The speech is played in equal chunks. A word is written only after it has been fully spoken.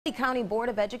The County Board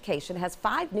of Education has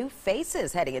 5 new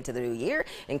faces heading into the new year,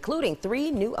 including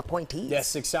 3 new appointees.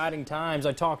 Yes, exciting times.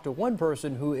 I talked to one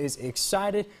person who is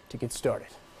excited to get started.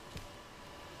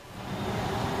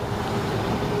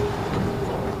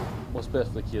 What's best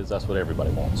for the kids, that's what everybody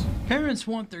wants. Parents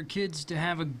want their kids to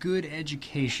have a good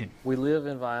education. We live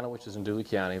in Vienna, which is in Dooley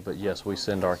County, but yes, we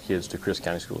send our kids to Chris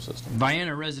County School System.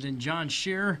 Vienna resident John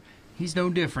Sherrer, he's no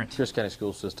different. Chris County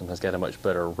School System has got a much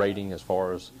better rating as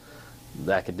far as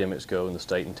the academics go in the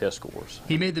state and test scores.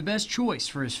 He made the best choice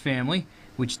for his family,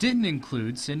 which didn't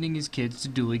include sending his kids to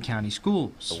Dooley County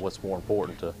schools. So what's more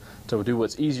important to do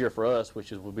what's easier for us,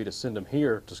 which would be to send them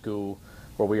here to school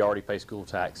where we already pay school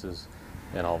taxes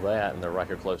and all that, and they're right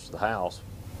here close to the house,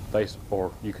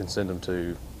 or you can send them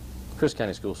to Chris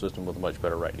County School System with much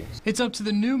better ratings. It's up to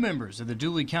the new members of the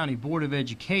Dooley County Board of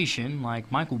Education, like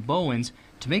Michael Bowens,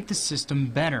 to make the system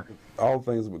better. All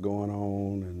the things that were going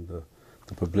on and the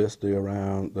publicity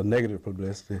around, the negative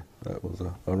publicity that was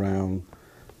around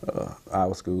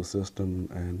our school system,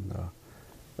 and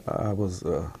I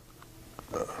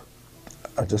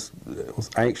just was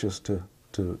anxious to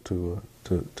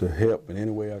help in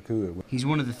any way I could. He's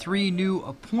one of the 3 new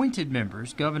appointed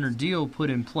members Governor Deal put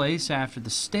in place after the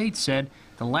state said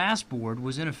the last board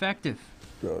was ineffective.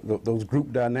 Those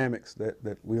group dynamics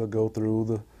that we'll go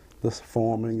through, the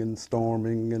forming and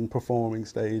storming and performing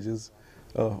stages,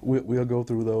 we'll go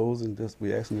through those and just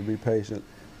we ask them to be patient.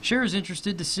 Sherrer's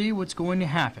interested to see what's going to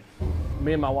happen.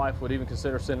 Me and my wife would even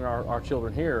consider sending our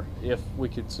children here if we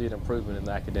could see an improvement in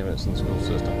the academics in the school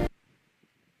system.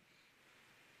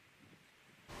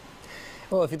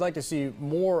 Well, if you'd like to see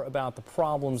more about the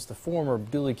problems the former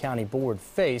Dooley County Board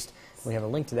faced, we have a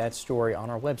link to that story on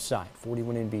our website,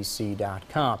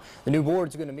 41NBC.com. The new board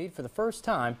is going to meet for the first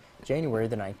time January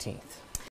the 19th.